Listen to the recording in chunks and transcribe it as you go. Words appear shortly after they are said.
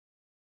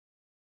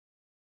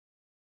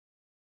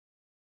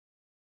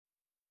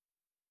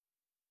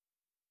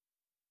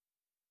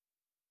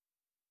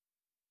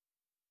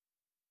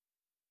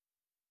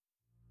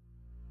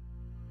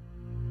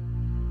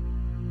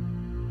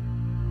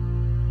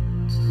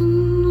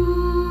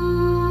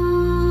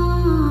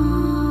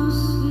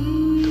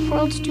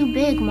world's too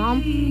big, Mom.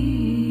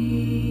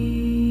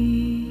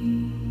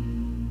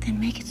 Then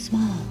make it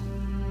small.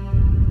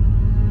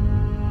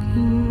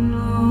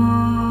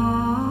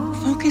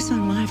 Focus on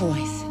my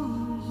voice.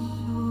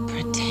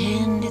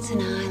 Pretend it's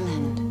an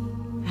island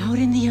out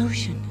in the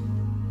ocean.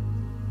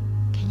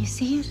 Can you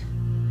see it?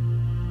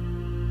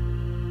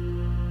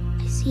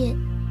 I see it.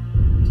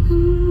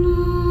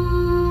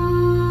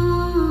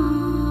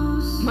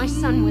 My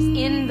son was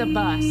in the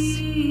bus.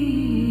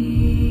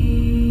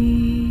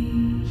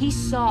 He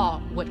saw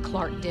what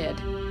Clark did.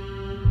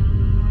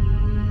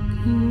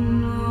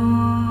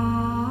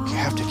 You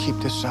have to keep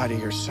this side of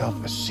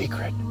yourself a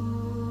secret.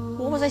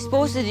 What was I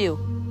supposed to do?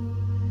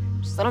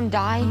 Just let him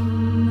die?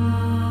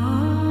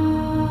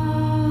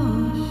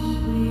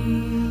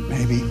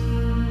 Maybe.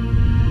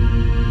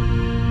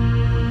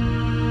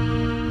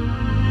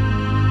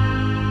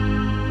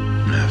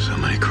 I have so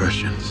many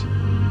questions.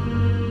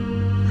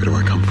 Where do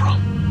I come from?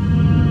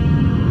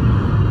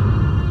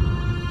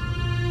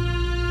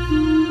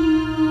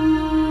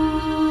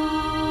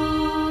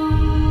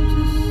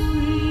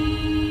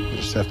 You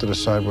just have to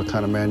decide what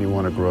kind of man you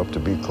want to grow up to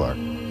be, Clark.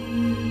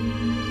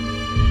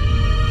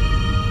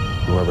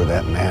 Whoever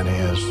that man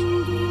is,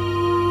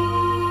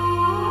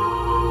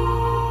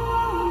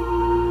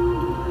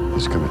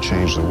 he's going to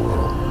change the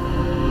world.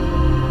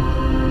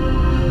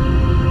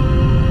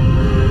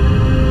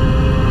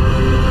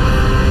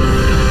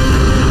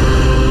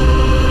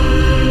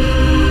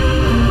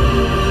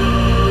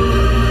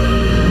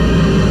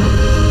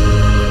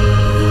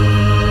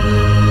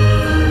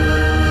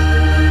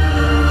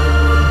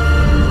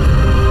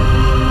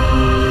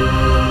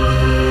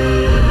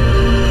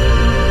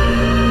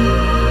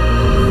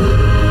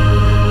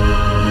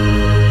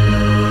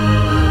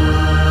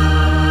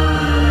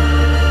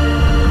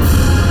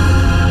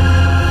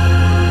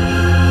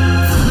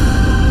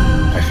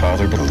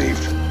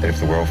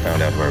 The world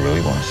found out who I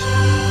really was,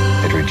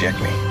 they'd reject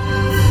me.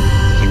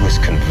 He was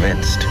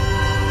convinced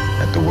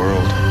that the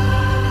world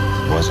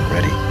wasn't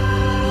ready.